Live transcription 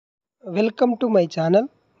Welcome to my channel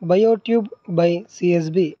BioTube by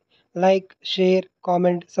CSB. Like, share,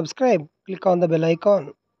 comment, subscribe. Click on the bell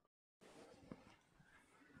icon.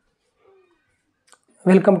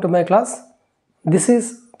 Welcome to my class. This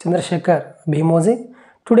is Chandrasekhar Bhimoji.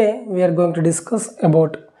 Today we are going to discuss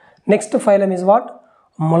about next phylum is what?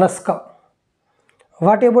 Mollusca.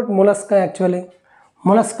 What about mollusca actually?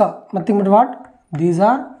 Mollusca, nothing but what? These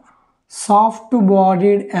are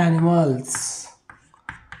soft-bodied animals.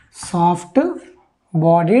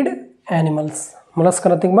 Soft-bodied animals. Mollusca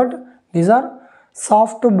nothing but these are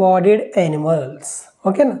soft-bodied animals.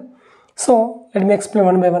 Okay na? So let me explain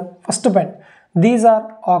one by one. First point, these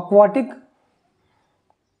are aquatic,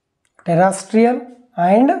 terrestrial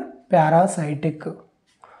and parasitic.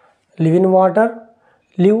 Live in water,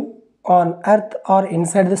 live on earth or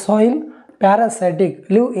inside the soil. Parasitic,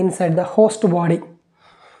 live inside the host body.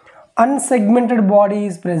 Unsegmented body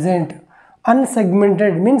is present.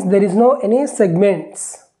 Unsegmented means there is no any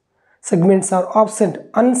segments. Segments are absent.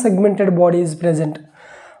 Unsegmented body is present.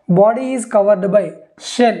 Body is covered by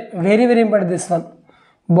shell. Very important this one.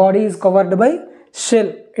 Body is covered by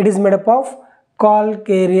shell. It is made up of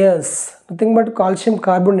calcareous. Nothing but calcium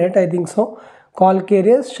carbonate, I think so.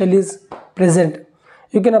 Calcareous shell is present.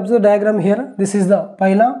 You can observe diagram here. This is the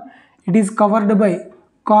phylum. It is covered by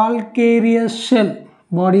calcareous shell.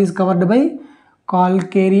 Body is covered by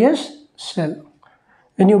calcareous shell.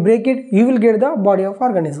 When you break it, you will get the body of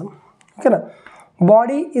organism. Okay, na?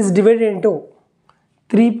 Body is divided into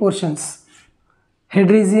three portions: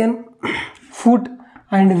 head region, foot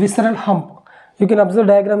and visceral hump. You can observe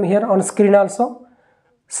diagram here on screen also.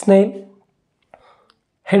 Snail,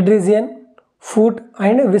 head region, foot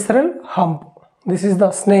and visceral hump. This is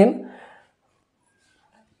the snail.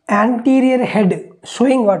 Anterior head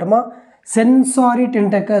showing what ma? Sensory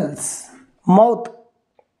tentacles. Mouth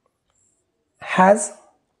has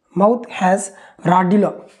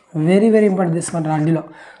radula. Very important this one, radula.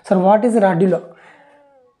 So what is radula?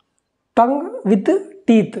 Tongue with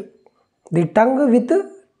teeth. The tongue with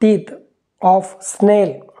teeth of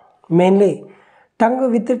snail, mainly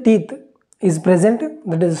tongue with teeth is present.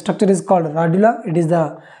 That is structure is called radula. It is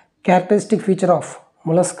the characteristic feature of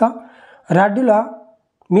mollusca. Radula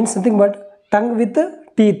means nothing but tongue with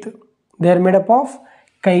teeth. They are made up of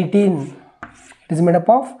chitin. It is made up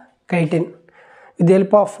of chitin. With the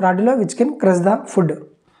help of radula, which can crush the food.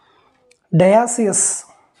 Dioecious.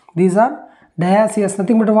 These are dioecious.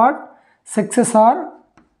 Nothing but what? Sexes are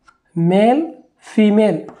male,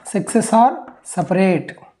 female. Sexes are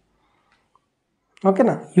separate. Okay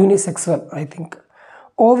na? Unisexual, I think.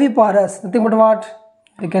 Oviparous. Nothing but what?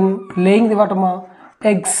 They can laying the what ma?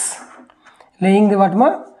 Eggs. Laying the what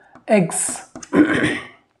ma? Eggs.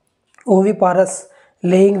 Oviparous,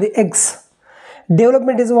 laying the eggs.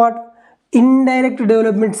 Development is what? Indirect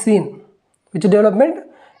development seen. Which development?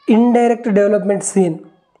 Indirect development seen.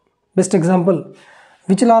 Best example.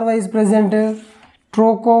 Which larva is present?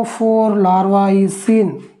 Trochophore larva is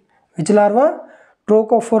seen. Which larva?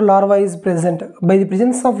 Trochophore larva is present. By the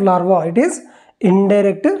presence of larva, it is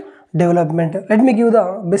indirect development. Let me give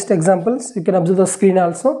the best examples. You can observe the screen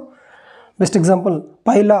also. Best example,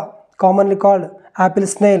 Pila, commonly called apple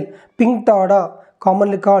snail, pink tawda,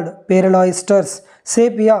 commonly called pearl oysters,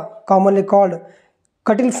 sepia, commonly called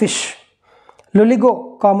cuttlefish,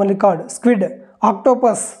 loligo, commonly called squid,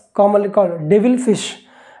 octopus, commonly called devilfish,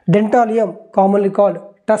 dentalium, commonly called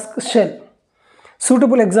tusk shell.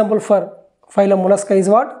 Suitable example for phylum mollusca is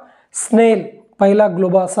what? Snail, Pila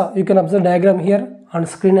globosa. You can observe diagram here on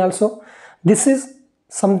screen also. This is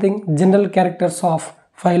something general characters of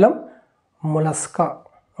phylum mollusca.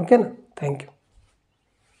 Okay na? Thank you.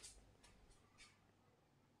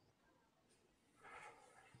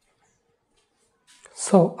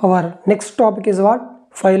 So our next topic is what?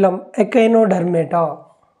 Phylum Echinodermata.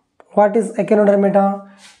 What is Echinodermata?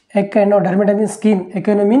 Echinodermata means skin.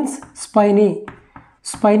 Echino means spiny.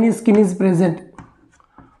 Spiny skin is present.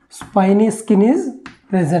 Spiny skin is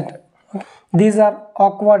present. These are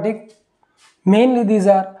aquatic. Mainly these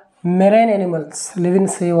are marine animals. Live in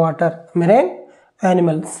sea water. Marine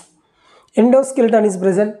animals. Endoskeleton is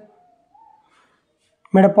present.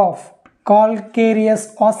 Made up of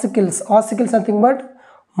calcareous ossicles. Ossicles nothing but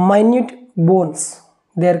minute bones.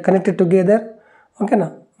 They are connected together. Okay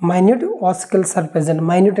na? Minute ossicles are present.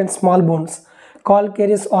 Minute and small bones.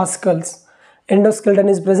 Calcareous ossicles. Endoskeleton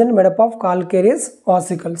is present, made up of calcareous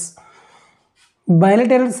ossicles.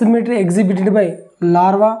 Bilateral symmetry exhibited by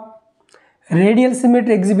larva. Radial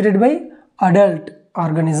symmetry exhibited by adult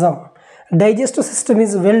organism. Digestive system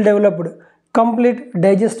is well developed. Complete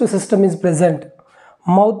digestive system is present.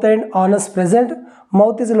 Mouth and anus present.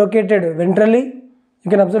 Mouth is located ventrally. You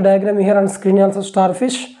can observe diagram here on screen also.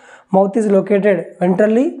 Starfish mouth is located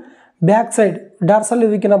ventrally, backside. Dorsally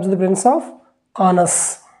we can observe the presence of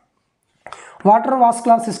anus. Water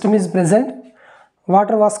vascular system is present.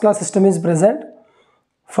 Water vascular system is present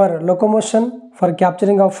for locomotion, for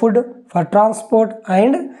capturing of food, for transport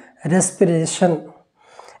and respiration.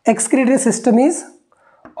 Excretory system is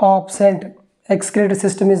absent. Excretory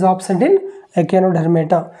system is absent in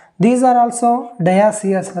Echinodermata. These are also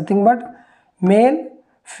dioecious, nothing but male,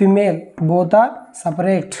 female, both are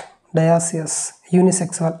separate. Dioecious,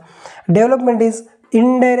 unisexual. Development is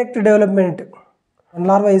indirect development.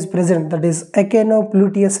 Larva is present, that is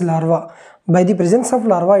Echinopluteus larva. By the presence of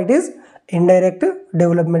larva, it is indirect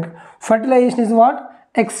development. Fertilization is what?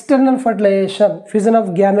 External fertilization. Fusion of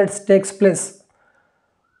gametes takes place.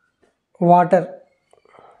 Water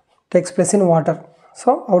takes place in water.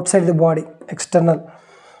 So outside the body, external.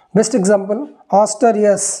 Best example,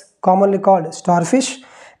 Asterias, commonly called starfish,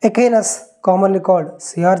 Echinus, commonly called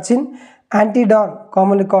sea urchin, Antedon,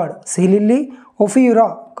 commonly called sea lily,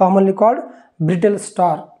 Ophiura, commonly called brittle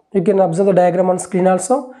star. You can observe the diagram on screen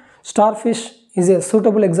also. Starfish is a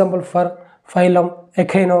suitable example for phylum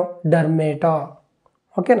Echinodermata.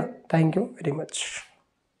 Okay, na? Thank you very much.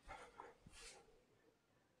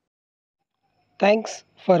 Thanks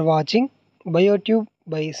for watching BioTube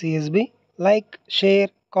by CSB. Like, share,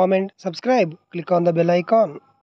 comment, subscribe. Click on the bell icon.